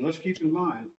property. And let's keep in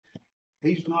mind,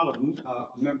 he's not a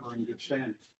member in good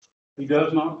standing. He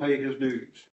does not pay his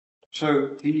dues.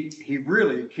 So he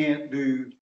really can't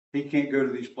go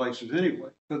to these places anyway,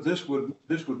 but this would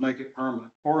make it permanent.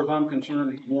 As far as I'm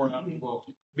concerned, he's more than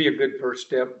welcome. Be a good first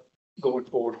step going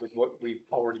forward with what we've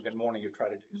already been wanting to try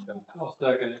to do. So I'll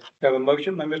second it. have a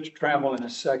motion by Mr. Trammell and a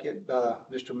second,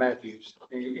 Mr. Matthews.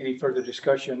 Any further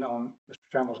discussion on Mr.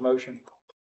 Trammell's motion?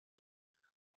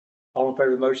 All in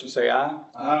favor of the motion, say aye.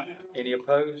 Aye. Any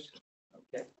opposed?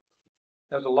 Okay.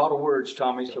 That was a lot of words,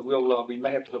 Tommy, so we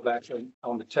may have to go back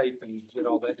on the tape and get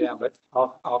all that down, but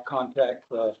I'll contact,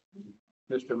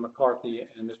 Mr. McCarthy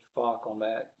and Mr. Falk on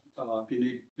that. If you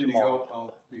need any help,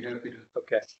 I'll be happy to.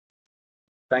 Okay.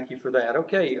 Thank you for that.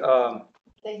 Okay,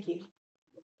 Thank you.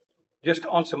 just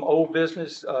on some old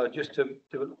business, just to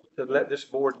let this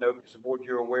board know, because the board,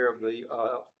 you're aware of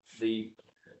the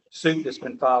suit that's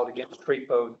been filed against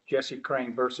Trepo, Jesse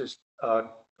Crane versus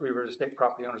Three Rivers State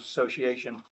Property Owners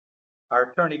Association.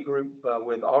 Our attorney group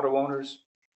with auto owners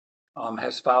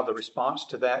has filed a response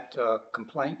to that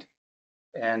complaint,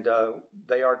 and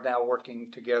they are now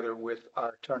working together with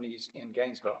our attorneys in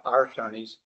Gainesville, our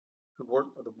attorneys who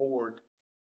work for the board,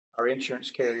 our insurance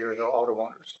carrier, and our auto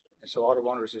owners. And so auto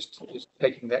owners is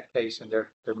taking that case and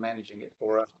they're managing it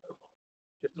for us.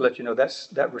 Just to let you know,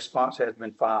 that response has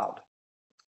been filed.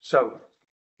 So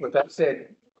with that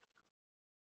said,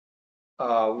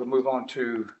 we'll move on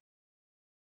to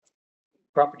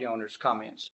property owners'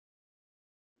 comments.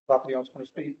 Property owners want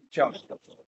to speak? Jones.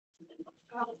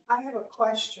 I have a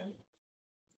question.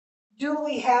 Do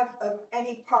we have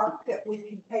any park that we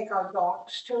can take our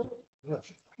dogs to?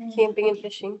 Yes. Camping and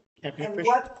fishing. And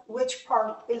which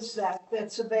park is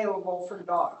that's available for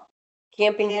dogs?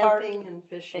 Camping park, Camping and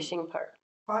fishing. fishing park.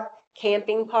 What?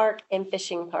 Camping park and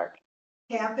fishing park.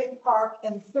 Camping park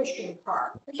and fishing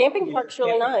park. Camping park's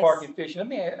really Camping, nice. Park and fishing.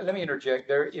 Let me interject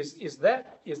there. Is that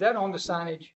on the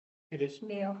signage? It is.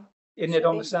 Neil. Isn't it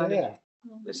on the signage?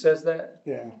 Yeah, It says that?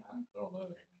 yeah.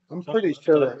 I'm pretty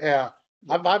sure, yeah.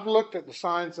 I've looked at the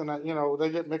signs and they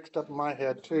get mixed up in my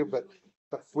head too, but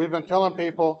we've been telling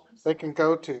people they can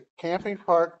go to camping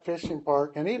park, fishing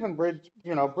park, and even bridge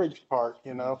park,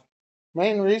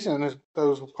 Main reason is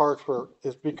those parks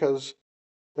is because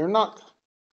they're not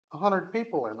 100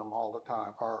 people in them all the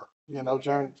time, or,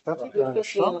 during the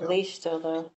Fishing on a summer. leash still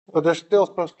though. But they're still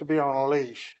supposed to be on a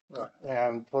leash. Right.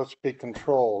 And supposed to be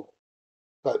controlled.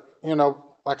 But,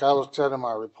 like I was said in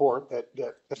my report, that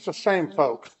it's the same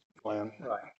folks, Glenn.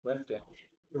 Right. Left it.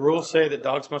 The rules say that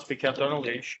dogs must be kept on a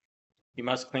leash. You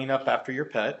must clean up after your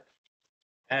pet.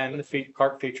 And the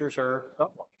park features are,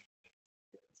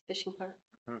 Fishing park.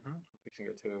 Mm-hmm. We can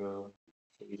go to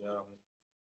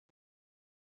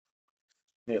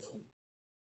yes.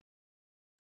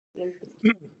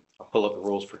 I'll pull up the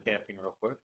rules for camping real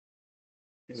quick.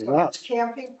 So it's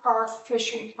camping park,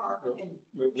 fishing park, and.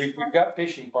 We've got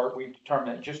fishing park, we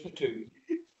determined that just the two.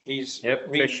 He's Yep,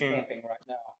 reading fishing. camping right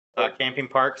now. Camping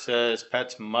park says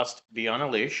pets must be on a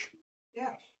leash.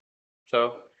 Yeah.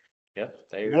 So, yeah,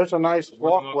 There's a nice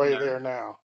walkway there. there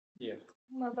now. Yeah.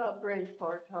 What about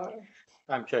Bridgeport, Tyler?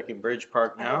 I'm checking Bridge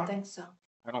Park I now. don't think so.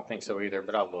 I don't think so either,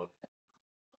 but I'll look.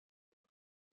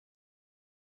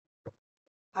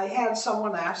 I had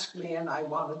someone ask me and I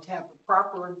wanted to have the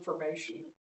proper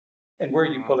information. And where are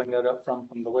you pulling that up from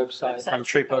the website? From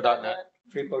treepo.net.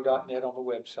 Treepo.net on the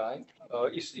website.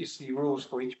 It's the rules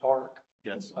for each park.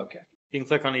 Yes. Okay. You can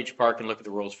click on each park and look at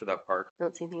the rules for that park.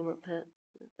 Don't see anything about pet.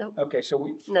 Nope. Okay,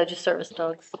 so No, just service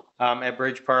dogs. At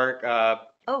Bridge Park,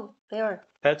 Oh, they are.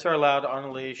 pets are allowed on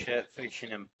a leash at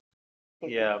fishing and,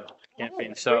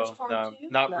 camping. So, Bridge Park no, too?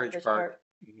 not Bridge Park.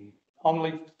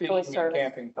 only fishing and service.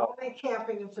 camping park. Only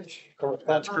camping and fishing. Correct.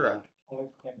 That's correct.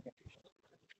 Only camping and fishing.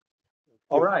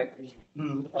 All right.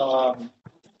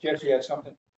 Jesse, you had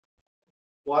something?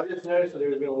 Well, I just noticed that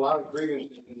there's been a lot of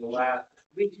grievances in the last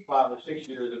 5 or 6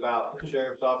 years about the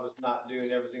sheriff's office not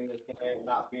doing everything they can,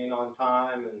 not being on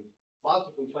time, and lots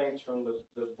of complaints from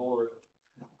the board.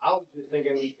 I was just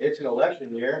thinking, it's an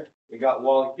election year. We got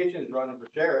Wally Kitchens running for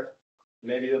sheriff.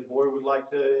 Maybe the board would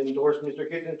like to endorse Mr.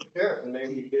 Kitchens for sheriff, and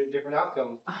maybe we get a different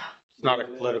outcome. It's not a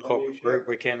political group.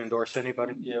 We can't endorse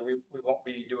anybody. Yeah, we won't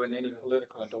be doing any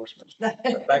political endorsements.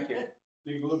 Thank you.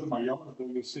 You can look at my yard,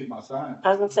 you can see my sign. I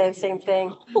was gonna say the same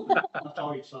thing.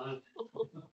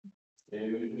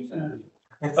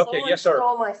 Okay, yes, sir.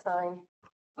 Stole my sign.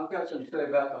 I've got something to say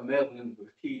about the meddling with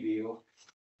tea deal.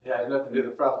 It has nothing to do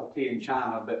with Fruffle Tea in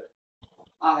China, but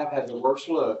I have had the worst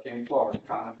luck in Florida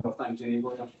trying to put things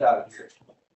anywhere else out of here.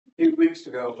 2 weeks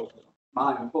ago,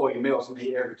 my employee mails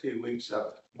me every 2 weeks,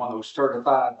 one of those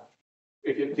certified,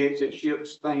 if it fits, it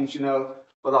ships things,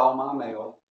 with all my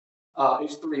mail.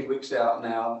 It's 3 weeks out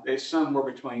now. It's somewhere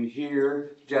between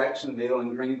here, Jacksonville,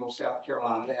 and Greenville, South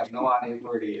Carolina. They have no idea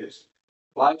where it is.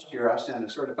 Last year, I sent a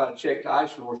certified check to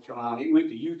Ice, North Carolina. It went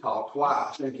to Utah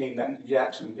twice, then came back to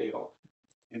Jacksonville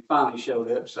and finally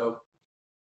showed up. So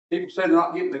people say they're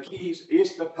not getting the keys.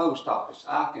 It's the post office.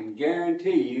 I can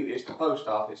guarantee you it's the post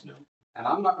office. And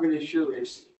I'm not really sure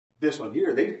it's this one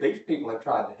here. These people have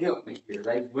tried to help me here.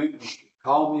 They went and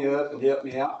called me up and helped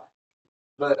me out.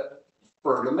 But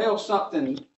for to mail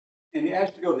something, and it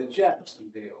has to go to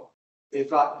Jacksonville.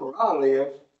 It's like where I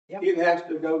live, it has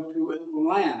to go to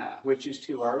Atlanta, which is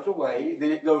 2 hours away.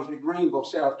 Then it goes to Greenville,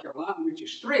 South Carolina, which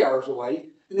is 3 hours away.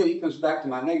 And then it comes back to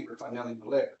my neighbor if I mail him a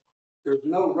letter. There's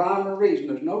no rhyme or reason.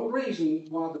 There's no reason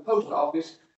why the post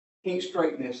office can't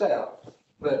straighten this out.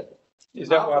 But Is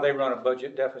that why they run a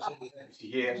budget deficit?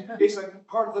 yes, it's a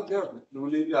part of the government. No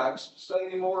need to say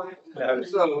anymore. No.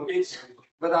 So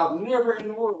but I've never in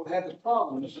the world had the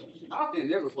problem. I've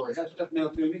been everywhere. That stuff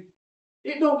mailed to me.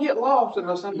 It don't get lost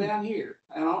unless I'm down here.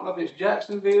 And I don't know if it's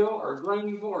Jacksonville or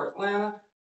Greenville or Atlanta,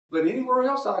 but anywhere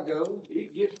else I go,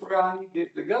 it gets where I need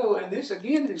it to go. And this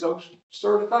again is those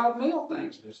certified mail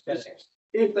things.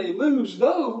 If they lose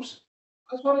those,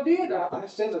 that's what I did. I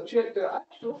sent a check to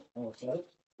Axel.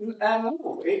 I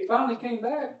know, it finally came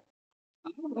back. I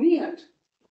went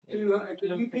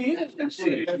to UPS and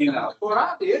said, what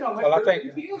I did. Well,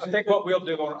 I think what we'll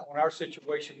do on our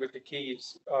situation with the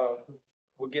keys,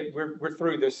 we're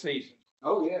through this season.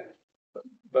 Oh, yeah.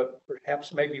 But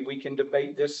perhaps maybe we can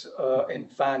debate this,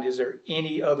 and find, is there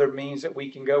any other means that we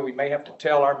can go? We may have to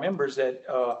tell our members that,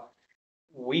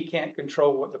 we can't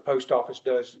control what the post office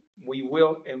does. We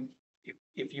will, and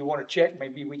if you want to check,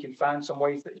 maybe we can find some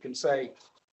ways that you can say,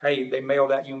 hey, they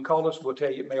mailed out, you can call us, we'll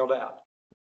tell you it mailed out.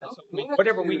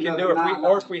 Whatever we can do,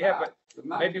 if we have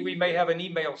maybe we may have an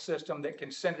email system that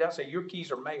can send it out, say your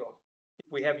keys are mailed.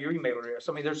 If we have your email address,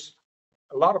 I mean, there's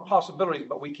a lot of possibilities,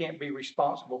 but we can't be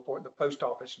responsible for what the post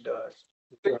office does.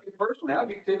 Personally, I'd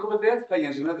be tickled to death paying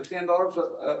another $10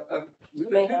 a.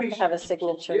 May have to have a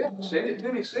signature. Yeah, send it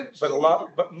to me. But a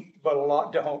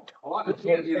lot don't. Oh, I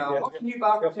understand, what can you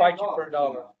buy for They'll fight you $10? for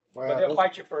 $1. But they'll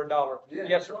fight you for $1. Yeah.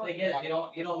 Yes, sir. The thing is, you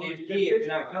don't need a key if you're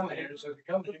not coming here, so if you're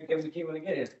coming here, give them the key when they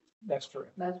get in. That's true.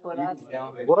 That's what I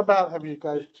said. What about, have you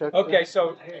guys checked? Okay,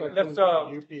 so checked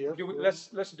let's,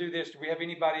 let's do this. Do we have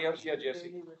anybody else? Yeah,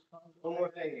 Jesse. One more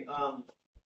thing,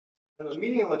 in the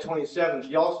meeting on the 27th,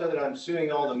 y'all said that I'm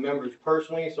suing all the members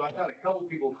personally, so I had a couple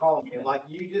people call me, and like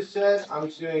you just said,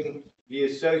 I'm suing the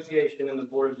association and the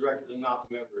board of directors and not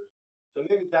the members. So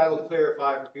maybe that'll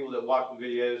clarify for people that watch the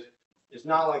videos. It's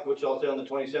not like what y'all said on the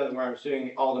 27th where I'm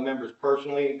suing all the members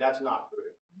personally. That's not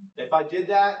true. If I did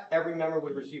that, every member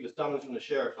would receive a summons from the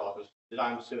sheriff's office that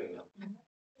I'm suing them.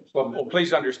 Well,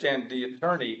 please understand, the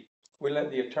attorney, we let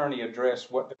the attorney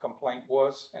address what the complaint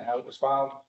was and how it was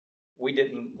filed. We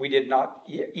did not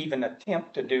even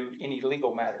attempt to do any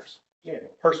legal matters. Yeah.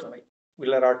 Personally, we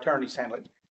let our attorneys handle it.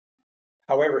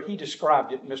 However, he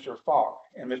described it, Mr. Falk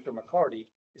and Mr.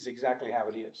 McCarty, is exactly how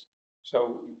it is.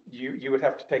 So you would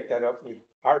have to take that up with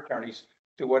our attorneys,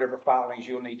 do whatever filings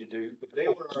you'll need to do. They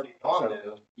were already on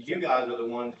though. You guys are the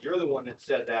ones, you're the one that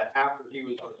said that after he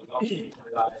was. We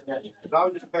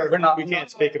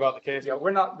can't speak about the case. Yeah, we're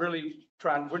not really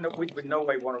trying, we would no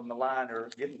way want to malign or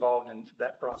get involved in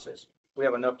that process. We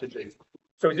have enough to do.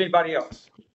 So is anybody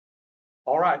else?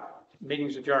 All right,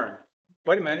 meeting's adjourned.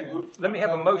 Wait a minute, let me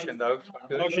have a motion though.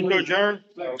 Motion to adjourn?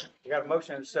 So, we got a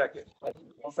motion and a second.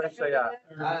 All fair say aye.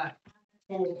 Aye.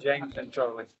 James and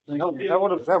Charlie. That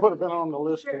would have been on the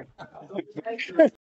list.